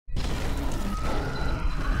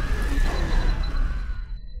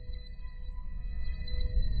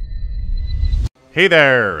Hey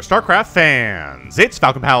there, StarCraft fans! It's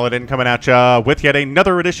Falcon Paladin coming at ya with yet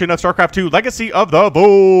another edition of StarCraft 2 Legacy of the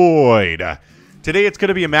Void. Today it's going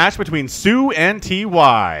to be a match between soO and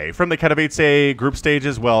TY from the Katowice group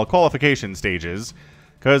stages, well, qualification stages,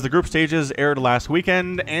 because the group stages aired last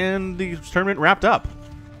weekend and the tournament wrapped up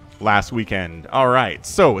last weekend. Alright,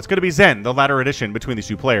 so it's going to be Zen, the latter edition between these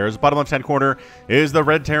two players. Bottom left-hand corner is the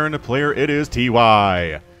red Terran player, it is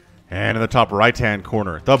TY. And in the top right-hand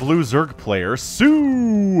corner, the blue Zerg player,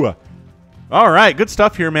 soO. Alright, good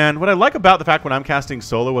stuff here, man. What I like about the fact when I'm casting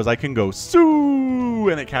solo is I can go soO,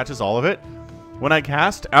 and it catches all of it. When I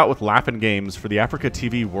cast out with Laughing Games for the Africa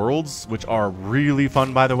TV Worlds, which are really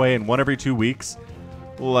fun, by the way, and one every 2 weeks,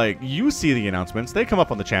 like, you see the announcements. They come up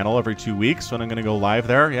on the channel every 2 weeks when I'm going to go live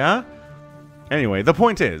there, yeah? Anyway, the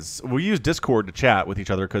point is, we use Discord to chat with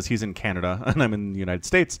each other because he's in Canada and I'm in the United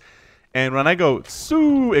States. And when I go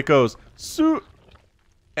soO, it goes soO,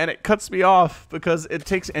 and it cuts me off because it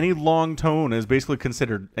takes any long tone as basically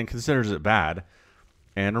considered and considers it bad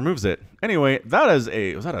and removes it. Anyway, that is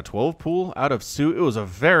was that a 12 pool out of soO? It was a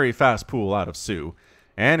very fast pool out of soO,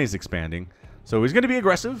 and he's expanding. So he's going to be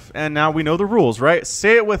aggressive, and now we know the rules, right?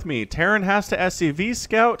 Say it with me. Terran has to SCV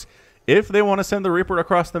scout if they want to send the Reaper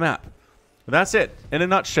across the map. That's it, in a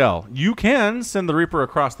nutshell. You can send the Reaper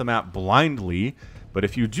across the map blindly, but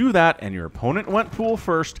if you do that and your opponent went pool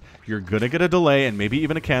first, you're going to get a delay and maybe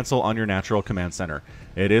even a cancel on your natural command center.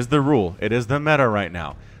 It is the rule. It is the meta right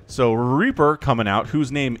now. So Reaper coming out, whose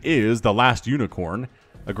name is The Last Unicorn.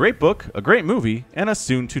 A great book, a great movie, and a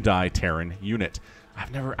soon-to-die Terran unit.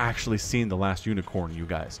 I've never actually seen The Last Unicorn, you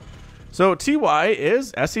guys. So TY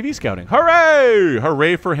is SCV scouting. Hooray!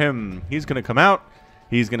 Hooray for him. He's going to come out.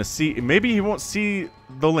 He's going to see... Maybe he won't see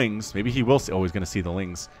the lings. Maybe he will see... Oh, he's going to see the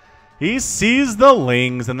lings. He sees the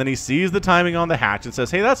lings, and then he sees the timing on the hatch and says,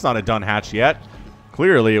 hey, that's not a done hatch yet.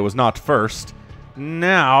 Clearly, it was not first.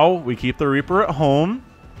 Now, we keep the Reaper at home.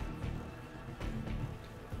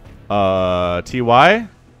 TY?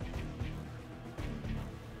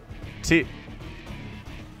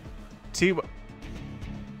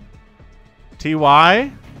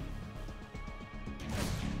 TY?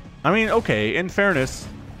 I mean, okay, in fairness,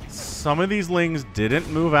 some of these lings didn't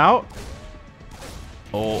move out.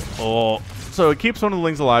 Oh. So it keeps one of the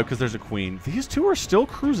lings alive because there's a queen. These two are still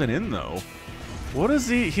cruising in, though. What is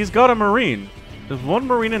he? He's got a marine. Is one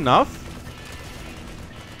marine enough?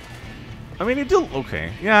 I mean, he did...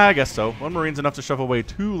 Okay. Yeah, I guess so. One marine's enough to shove away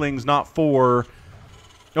two lings, not four.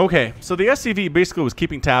 Okay. So the SCV basically was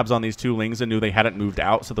keeping tabs on these two lings and knew they hadn't moved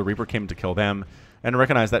out, so the Reaper came to kill them and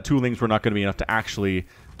recognized that two lings were not going to be enough to actually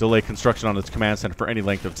delay construction on its command center for any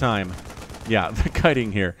length of time. Yeah, the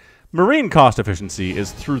kiting here. Marine cost efficiency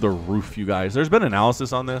is through the roof, you guys. There's been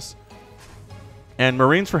analysis on this. And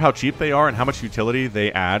Marines, for how cheap they are and how much utility they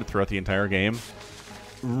add throughout the entire game,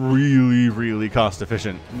 really, really cost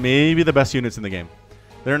efficient. Maybe the best units in the game.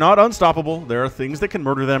 They're not unstoppable. There are things that can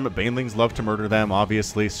murder them. Banelings love to murder them,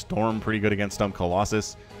 obviously. Storm, pretty good against them.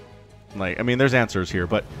 Colossus. Like, I mean, there's answers here.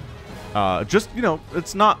 But just, you know,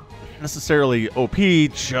 it's not necessarily OP,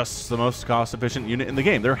 just the most cost-efficient unit in the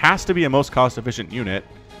game. There has to be a most cost-efficient unit.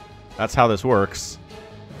 That's how this works.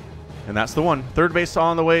 And that's the one. Third base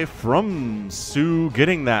on the way from soO,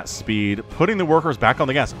 getting that speed, putting the workers back on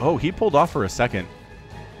the gas. Oh, he pulled off for a second,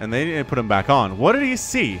 and they didn't put him back on. What did he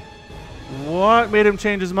see? What made him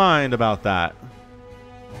change his mind about that?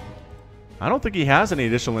 I don't think he has any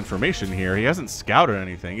additional information here. He hasn't scouted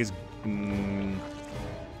anything. He's... he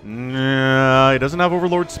doesn't have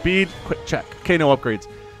Overlord speed. Quick check. Okay, no upgrades.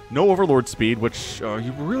 No Overlord speed, which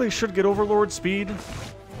you really should get Overlord speed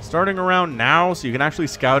starting around now, so you can actually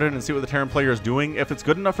scout it and see what the Terran player is doing. If it's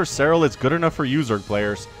good enough for Serral, it's good enough for you, Zerg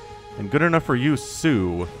players, and good enough for you,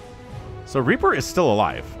 soO. So Reaper is still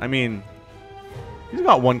alive. I mean, he's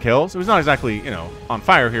got 1 kill, so he's not exactly, you know, on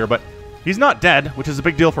fire here, but he's not dead, which is a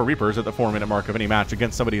big deal for Reapers at the 4-minute mark of any match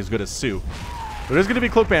against somebody as good as soO. But there's going to be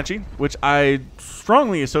Cloak Banshee, which I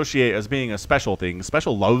strongly associate as being a special thing.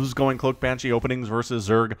 Special loves going Cloak Banshee openings versus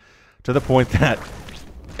Zerg, to the point that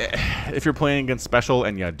if you're playing against Special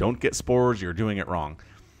and you don't get spores, you're doing it wrong.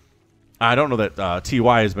 I don't know that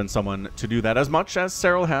TY has been someone to do that as much as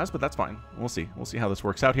Serral has, but that's fine. We'll see. We'll see how this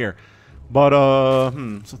works out here. But,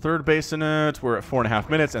 so third base in it. We're at 4.5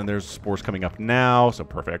 minutes, and there's spores coming up now, so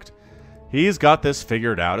perfect. He's got this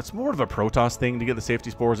figured out. It's more of a Protoss thing to get the safety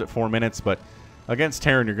spores at 4 minutes, but against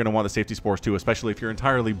Terran, you're going to want the safety spores too, especially if you're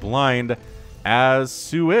entirely blind, as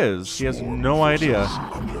soO is. He has no idea.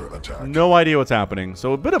 No idea what's happening.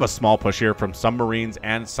 So a bit of a small push here from some Marines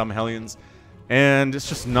and some Hellions. And it's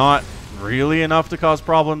just not really enough to cause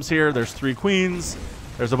problems here. There's 3 queens.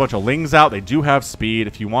 There's a bunch of lings out. They do have speed.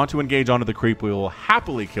 If you want to engage onto the creep, we will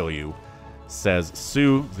happily kill you, says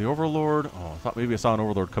soO. The Overlord. Oh, I thought maybe I saw an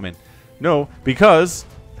Overlord come in. No, because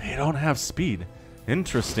they don't have speed.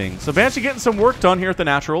 Interesting. So Banshee getting some work done here at the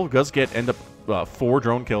natural. Does end up 4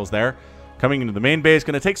 drone kills there. Coming into the main base.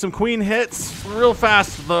 Going to take some queen hits real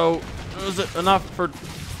fast, though. Was it enough for...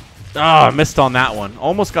 Ah, missed on that one.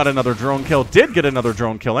 Almost got another drone kill. Did get another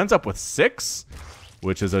drone kill. Ends up with 6,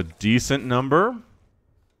 which is a decent number.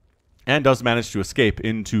 And does manage to escape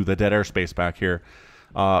into the dead airspace back here.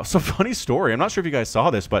 So funny story. I'm not sure if you guys saw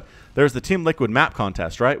this, but there's the Team Liquid map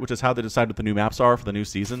contest, right? Which is how they decide what the new maps are for the new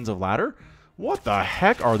seasons of Ladder. What the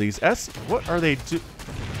heck are these What are they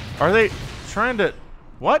Are they trying to...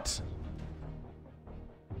 What?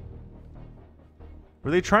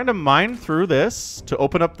 Were they trying to mine through this to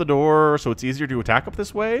open up the door so it's easier to attack up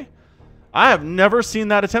this way? I have never seen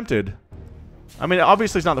that attempted. I mean,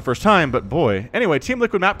 obviously it's not the first time, but boy. Anyway, Team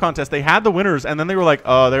Liquid map contest, they had the winners, and then they were like,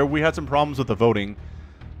 we had some problems with the voting.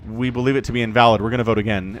 We believe it to be invalid. We're going to vote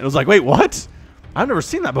again. It was like, wait, what? I've never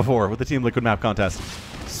seen that before with the Team Liquid map contest.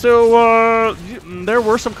 So, there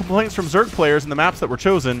were some complaints from Zerg players in the maps that were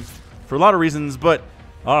chosen for a lot of reasons, but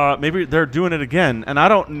maybe they're doing it again. And I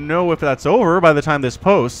don't know if that's over by the time this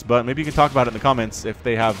posts, but maybe you can talk about it in the comments if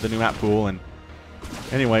they have the new map pool. And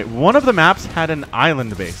anyway, one of the maps had an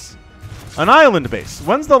island base. An island base.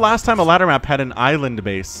 When's the last time a ladder map had an island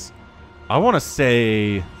base? I want to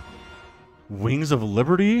say Wings of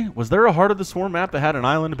Liberty. Was there a Heart of the Swarm map that had an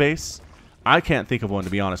island base? I can't think of one, to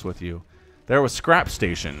be honest with you. There was Scrap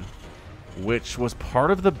Station, which was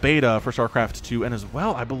part of the beta for StarCraft 2, and as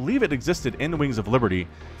well, I believe it existed in Wings of Liberty.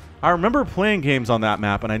 I remember playing games on that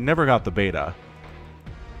map, and I never got the beta.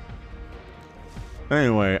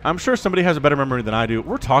 Anyway, I'm sure somebody has a better memory than I do.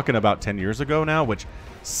 We're talking about 10 years ago now, which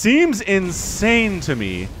seems insane to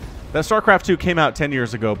me that StarCraft 2 came out 10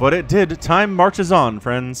 years ago, but it did. Time marches on,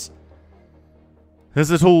 friends. As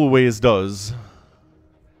it always does.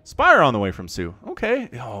 Spire on the way from soO. Okay.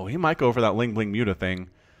 Oh, he might go for that Ling Bling Muta thing,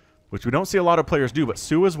 which we don't see a lot of players do, but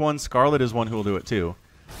soO is one. Scarlet is one who will do it too.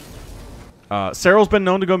 Serral's been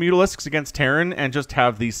known to go Mutalisks against Terran and just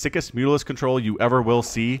have the sickest Mutalisk control you ever will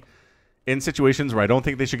see in situations where I don't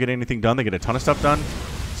think they should get anything done. They get a ton of stuff done.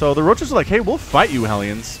 So the Roaches are like, hey, we'll fight you,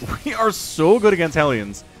 Hellions. We are so good against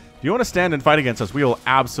Hellions. If you want to stand and fight against us, we will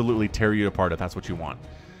absolutely tear you apart if that's what you want.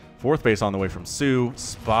 4th base on the way from soO.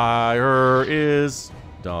 Spire is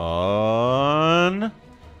done.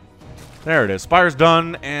 There it is. Spire's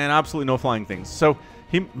done, and absolutely no flying things. So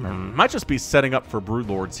he might just be setting up for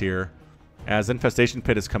Broodlords here, as Infestation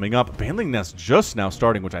Pit is coming up. Baneling Nest just now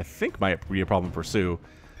starting, which I think might be a problem for soO.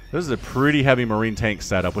 This is a pretty heavy Marine tank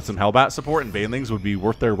setup with some Hellbat support, and Banelings would be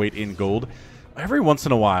worth their weight in gold. Every once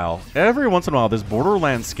in a while, this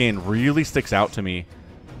Borderlands skin really sticks out to me,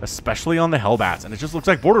 especially on the Hellbats, and it just looks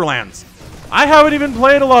like Borderlands. I haven't even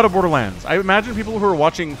played a lot of Borderlands. I imagine people who are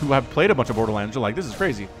watching who have played a bunch of Borderlands are like, this is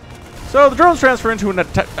crazy. So the drones transfer into an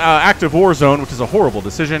active war zone, which is a horrible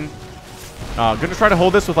decision. Gonna try to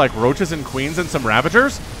hold this with like Roaches and Queens and some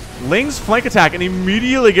Ravagers. Lings flank attack and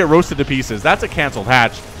immediately get roasted to pieces. That's a canceled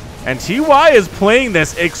hatch. And TY is playing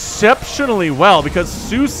this exceptionally well because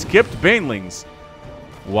soO skipped Banelings.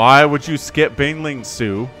 Why would you skip Banelings,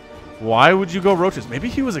 soO? Why would you go Roaches? Maybe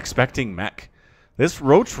he was expecting mech. This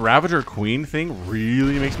Roach Ravager Queen thing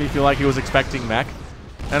really makes me feel like he was expecting mech.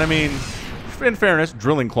 And I mean, in fairness,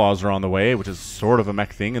 Drilling Claws are on the way, which is sort of a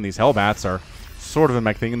mech thing, and these Hellbats are sort of a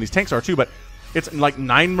mech thing, and these tanks are too, but it's like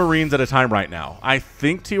 9 Marines at a time right now. I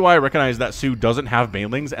think TY recognized that soO doesn't have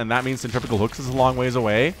Banelings, and that means Centrifugal Hooks is a long ways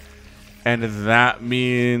away. And that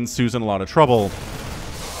means soO's in a lot of trouble.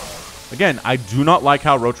 Again, I do not like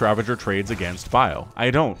how Roach Ravager trades against Bio.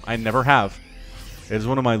 I don't. I never have. It is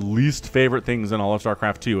one of my least favorite things in all of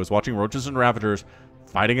StarCraft 2 is watching Roaches and Ravagers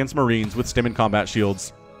fight against Marines with Stim and Combat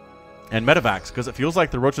Shields and Medivacs, because it feels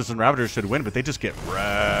like the Roaches and Ravagers should win, but they just get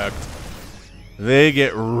wrecked. They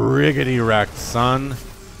get riggedy wrecked, son.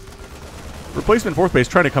 Replacement 4th base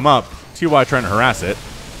trying to come up. TY trying to harass it.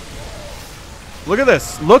 Look at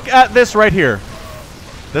this. Look at this right here.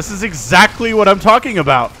 This is exactly what I'm talking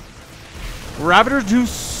about. Ravagers do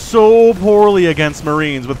so poorly against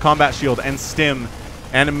Marines with Combat Shield and Stim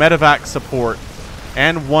and Medivac support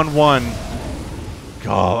and 1-1.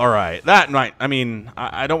 God, all right. That night, I mean,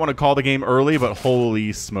 I don't want to call the game early, but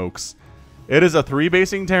holy smokes. It is a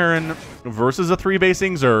 3-basing Terran versus a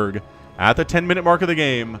 3-basing Zerg at the 10-minute mark of the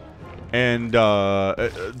game. And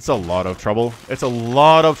it's a lot of trouble. It's a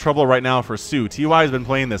lot of trouble right now for soO. TY has been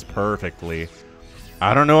playing this perfectly.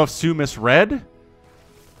 I don't know if soO misread.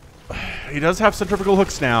 He does have Centrifugal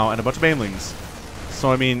Hooks now and a bunch of Banelings.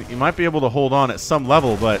 So, I mean, you might be able to hold on at some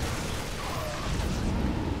level, but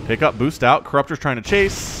pick up, boost out. Corruptor's trying to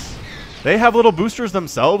chase. They have little boosters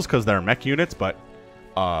themselves because they're mech units, but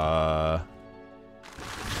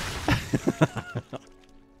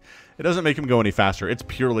it doesn't make him go any faster. It's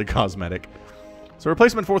purely cosmetic. So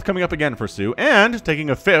replacement 4th coming up again for soO, and taking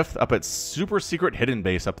a 5th up at super secret hidden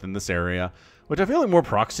base up in this area, which I feel like more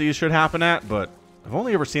proxies should happen at, but I've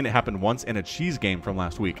only ever seen it happen once in a cheese game from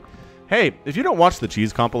last week. Hey, if you don't watch the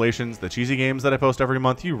cheese compilations, the cheesy games that I post every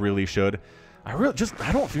month, you really should. I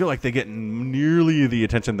don't feel like they get nearly the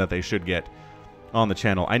attention that they should get on the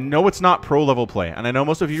channel. I know it's not pro level play, and I know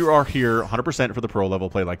most of you are here 100% for the pro level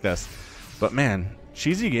play like this, but man,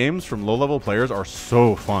 cheesy games from low level players are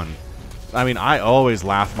so fun. I mean, I always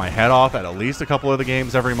laugh my head off at least a couple of the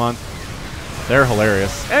games every month. They're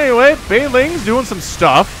hilarious. Anyway, Baneling's doing some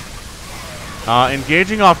stuff.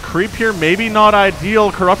 Engaging off creep here, maybe not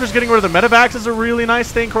ideal. Corruptor's getting rid of the medevacs is a really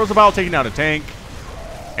nice thing. Crozabile taking down a tank.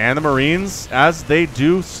 And the Marines, as they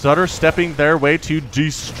do, stutter stepping their way to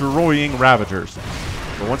destroying Ravagers.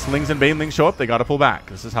 But once Lings and Banelings show up, they got to pull back.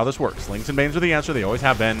 This is how this works. Lings and Banes are the answer. They always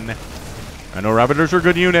have been. I know Ravagers are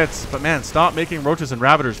good units, but man, stop making Roaches and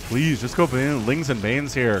Ravagers, please. Just go Lings and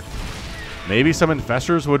Banes here. Maybe some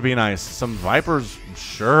Infestors would be nice. Some Vipers,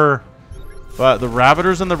 sure. But the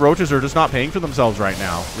Ravagers and the Roaches are just not paying for themselves right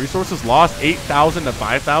now. Resources lost, 8,000 to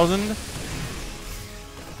 5,000.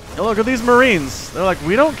 Look at these Marines. They're like,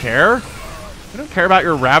 we don't care. We don't care about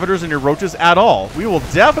your Ravagers and your Roaches at all. We will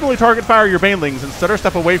definitely target fire your Banelings and stutter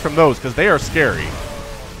step away from those because they are scary.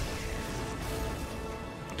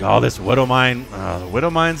 Oh, this Widow Mine. The Widow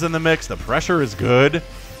Mine's in the mix. The pressure is good.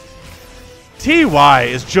 TY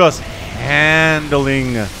is just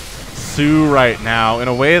handling soO right now in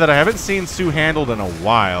a way that I haven't seen soO handled in a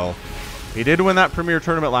while. He did win that Premier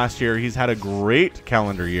Tournament last year. He's had a great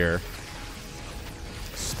calendar year.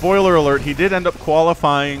 Spoiler alert, he did end up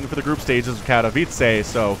qualifying for the group stages of Katowice,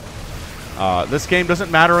 so this game doesn't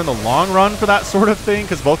matter in the long run for that sort of thing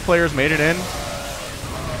because both players made it in.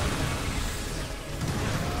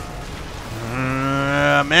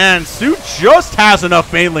 Man, soO just has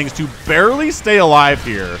enough Banelings to barely stay alive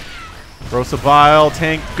here. Crozabile,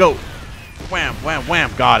 tank, go. Wham, wham,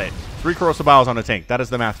 wham. Got it. 3 Crozabiles on a tank. That is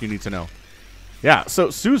the math you need to know. Yeah, so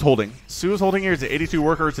soO's holding. soO's holding here. It's at 82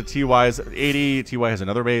 workers to TY's 80. TY has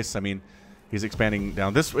another base. I mean, he's expanding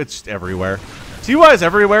down this. It's everywhere. TY is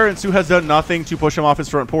everywhere, and soO has done nothing to push him off his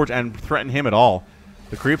front porch and threaten him at all.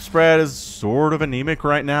 The creep spread is sort of anemic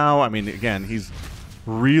right now. I mean, again, he's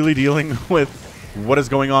really dealing with what is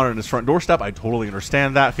going on his front doorstep. I totally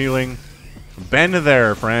understand that feeling. Bend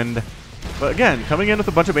there, friend. But again, coming in with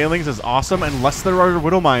a bunch of Banelings is awesome unless there are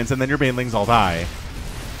Widow Mines and then your Banelings all die.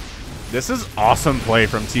 This is awesome play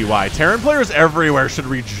from TY. Terran players everywhere should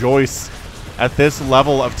rejoice at this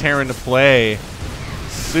level of Terran play.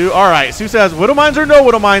 soO, all right, soO says, Widow Mines or no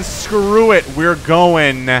Widow Mines, screw it, we're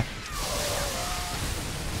going. And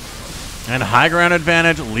high ground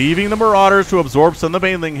advantage, leaving the Marauders to absorb some of the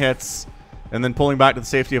Baneling hits, and then pulling back to the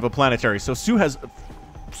safety of a planetary. So soO has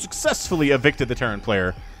successfully evicted the Terran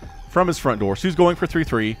player from his front door. soO's going for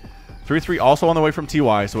 3-3. 3-3 also on the way from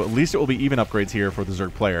TY, so at least it will be even upgrades here for the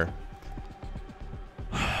Zerg player.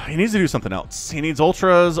 He needs to do something else. He needs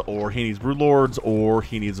Ultras, or he needs Broodlords, or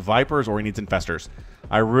he needs Vipers, or he needs Infestors.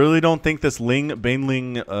 I really don't think this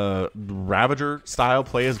Baneling Ravager style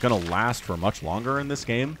play is going to last for much longer in this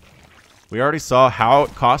game. We already saw how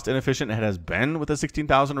cost inefficient it has been with the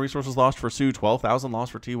 16,000 resources lost for soO, 12,000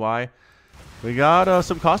 lost for TY. We got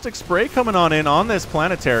some caustic spray coming on in on this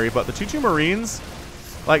planetary, but the 2-2 Marines,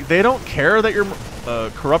 like, they don't care that your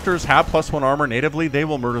Corruptors have +1 armor natively. They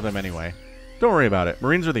will murder them anyway. Don't worry about it.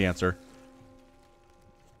 Marines are the answer.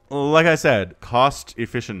 Like I said, cost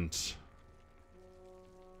efficient.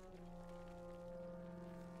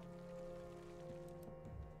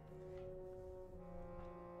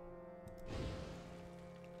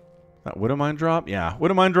 That Widow Mine drop? Yeah.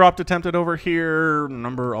 Widow Mine dropped attempted over here.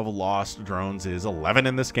 Number of lost drones is 11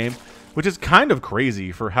 in this game, which is kind of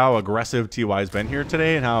crazy for how aggressive TY's been here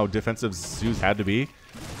today and how defensive soO's had to be.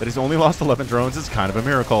 That he's only lost 11 drones is kind of a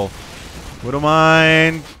miracle. Widow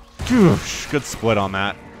Mine. Good split on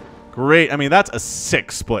that. Great. I mean, that's a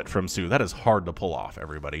sick split from soO. That is hard to pull off,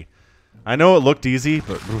 everybody. I know it looked easy,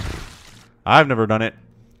 but I've never done it.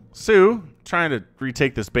 soO trying to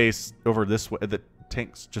retake this base over this way. The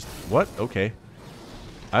tanks just... What? Okay.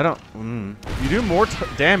 I don't... You do more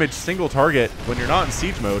damage single target when you're not in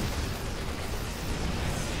siege mode.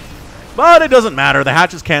 But it doesn't matter. The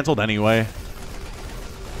hatch is canceled anyway.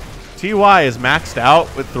 TY is maxed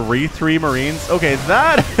out with 3-3 Marines. Okay,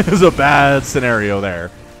 that is a bad scenario there.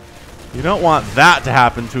 You don't want that to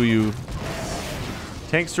happen to you.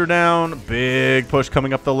 Tanks are down. Big push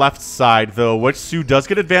coming up the left side, though, which soO does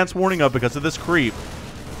get advance warning of because of this creep.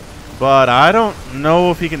 But I don't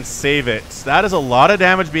know if he can save it. That is a lot of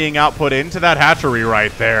damage being output into that hatchery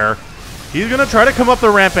right there. He's going to try to come up the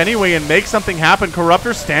ramp anyway and make something happen.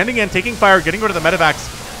 Corruptor standing in, taking fire, getting rid of the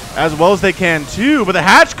medevacs as well as they can, too. But the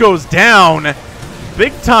hatch goes down.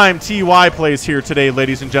 Big-time TY plays here today,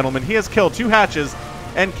 ladies and gentlemen. He has killed 2 hatches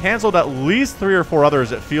and canceled at least 3 or 4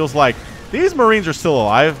 others, it feels like. These Marines are still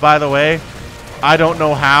alive, by the way. I don't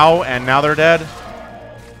know how, and now they're dead.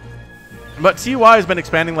 But TY has been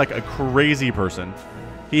expanding like a crazy person.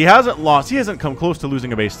 He hasn't lost. He hasn't come close to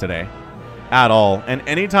losing a base today at all. And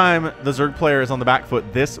anytime the Zerg player is on the back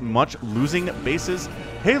foot this much, losing bases.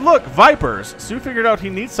 Hey, look, Vipers. soO figured out he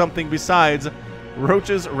needs something besides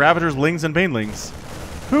Roaches, Ravagers, Lings, and Banelings.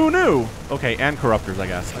 Who knew? Okay, and Corruptors, I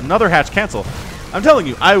guess. Another hatch cancel. I'm telling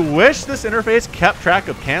you, I wish this interface kept track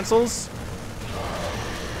of cancels.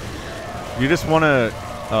 You just want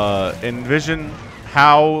to envision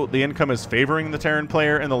how the income is favoring the Terran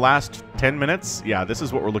player in the last 10 minutes. Yeah, this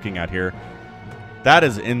is what we're looking at here. That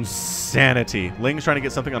is insanity. Ling's trying to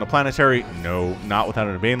get something on a planetary. No, not without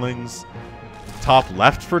a Banelings. Top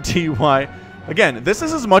left for TY. Again, this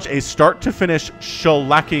is as much a start-to-finish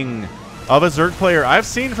shellacking of a Zerg player I've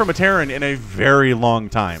seen from a Terran in a very long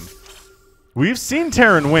time. We've seen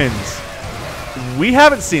Terran wins. We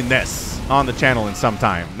haven't seen this on the channel in some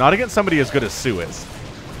time. Not against somebody as good as soO is.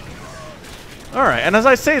 Alright, and as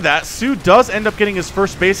I say that, soO does end up getting his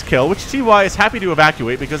first base kill, which TY is happy to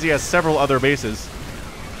evacuate because he has several other bases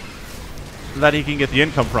that he can get the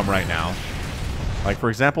income from right now. Like, for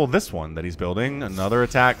example, this one that he's building. Another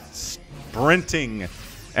attack sprinting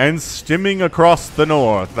and stimming across the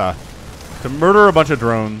north to murder a bunch of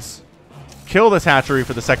drones. Kill this hatchery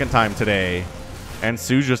for the second time today. And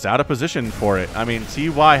soO's just out of position for it. I mean,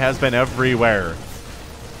 TY has been everywhere.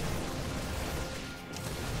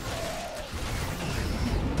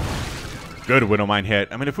 Good Widowmine hit.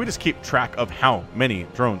 I mean, if we just keep track of how many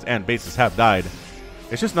drones and bases have died,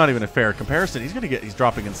 it's just not even a fair comparison. He's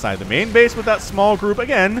dropping inside the main base with that small group.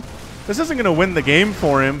 Again, this isn't going to win the game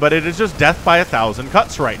for him, but it is just death by 1,000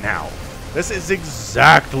 cuts right now. This is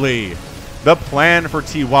exactly the plan for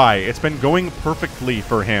TY. It's been going perfectly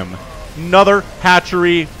for him. Another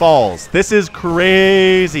hatchery falls. This is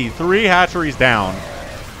crazy. 3 hatcheries down.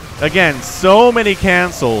 Again, so many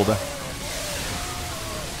canceled.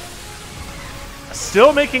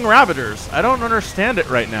 Still making Ravagers. I don't understand it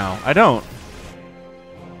right now. I don't.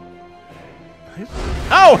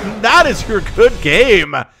 Oh, that is your good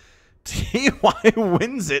game. TY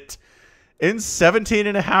wins it in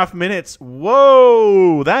 17.5 minutes.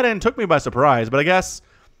 Whoa. That end took me by surprise, but I guess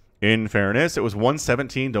in fairness, it was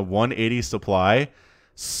 117 to 180 supply.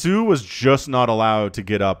 soO was just not allowed to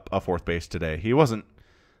get up a 4th base today. He wasn't.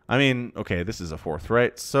 I mean, okay, this is a 4th,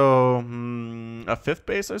 right? So, a 5th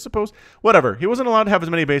base, I suppose? Whatever. He wasn't allowed to have as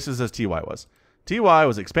many bases as TY was. TY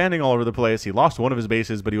was expanding all over the place. He lost one of his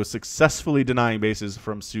bases, but he was successfully denying bases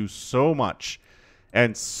from soO so much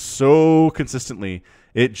and so consistently,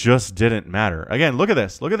 it just didn't matter. Again, look at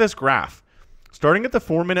this. Look at this graph. Starting at the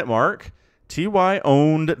 4-minute mark, TY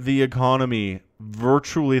owned the economy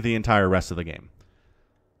virtually the entire rest of the game.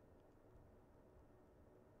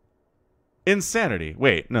 Insanity.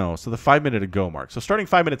 Wait, no. So the 5-minute ago mark. So starting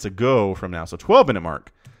 5 minutes ago from now. So 12-minute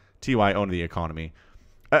mark. TY owned the economy.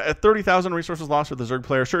 30,000 resources lost for the Zerg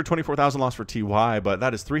player. Sure, 24,000 lost for TY, but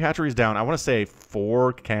that is 3 hatcheries down. I want to say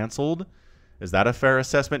 4 canceled. Is that a fair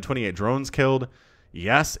assessment? 28 drones killed.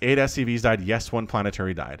 Yes, 8 SCVs died. Yes, 1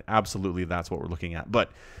 planetary died. Absolutely, that's what we're looking at.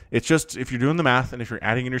 But it's just, if you're doing the math and if you're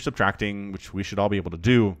adding and you're subtracting, which we should all be able to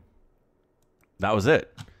do, that was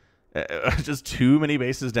it. Just too many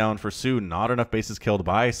bases down for soO. Not enough bases killed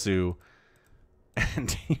by soO. And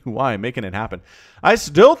TY making it happen. I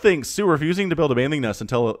still think soO refusing to build a Baneling Nest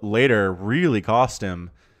until later really cost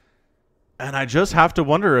him. And I just have to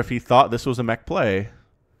wonder if he thought this was a mech play.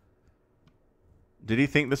 Did he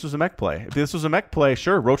think this was a mech play? If this was a mech play,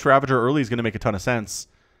 sure, Roach Ravager early is going to make a ton of sense.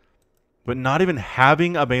 But not even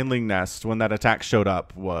having a Baneling Nest when that attack showed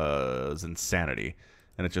up was insanity.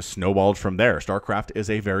 And it just snowballed from there. StarCraft is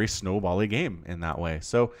a very snowbally game in that way.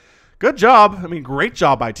 So, good job. I mean, great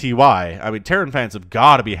job by TY. I mean, Terran fans have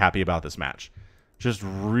got to be happy about this match. Just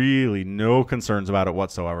really no concerns about it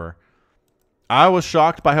whatsoever. I was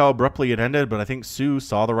shocked by how abruptly it ended, but I think soO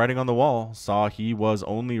saw the writing on the wall. Saw he was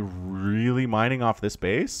only really mining off this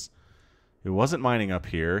base. He wasn't mining up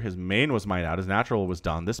here. His main was mined out. His natural was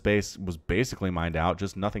done. This base was basically mined out.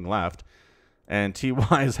 Just nothing left. And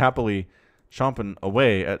TY is happily chomping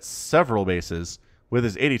away at several bases with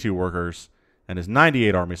his 82 workers and his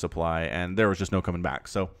 98 army supply, and there was just no coming back.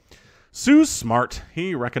 So soO's smart.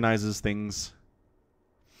 He recognizes things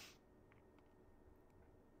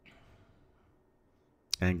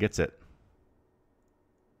and gets it.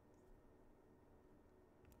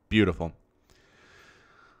 Beautiful.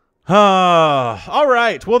 All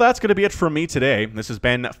right. Well, that's going to be it from me today. This has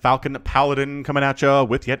been Falcon Paladin coming at you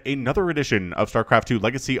with yet another edition of StarCraft 2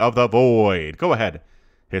 Legacy of the Void. Go ahead.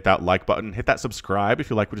 Hit that like button. Hit that subscribe if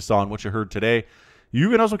you like what you saw and what you heard today. You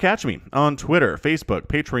can also catch me on Twitter, Facebook,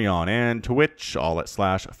 Patreon, and Twitch, all at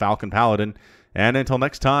 /Falcon Paladin. And until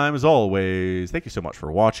next time, as always, thank you so much for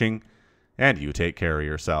watching, and you take care of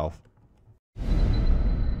yourself.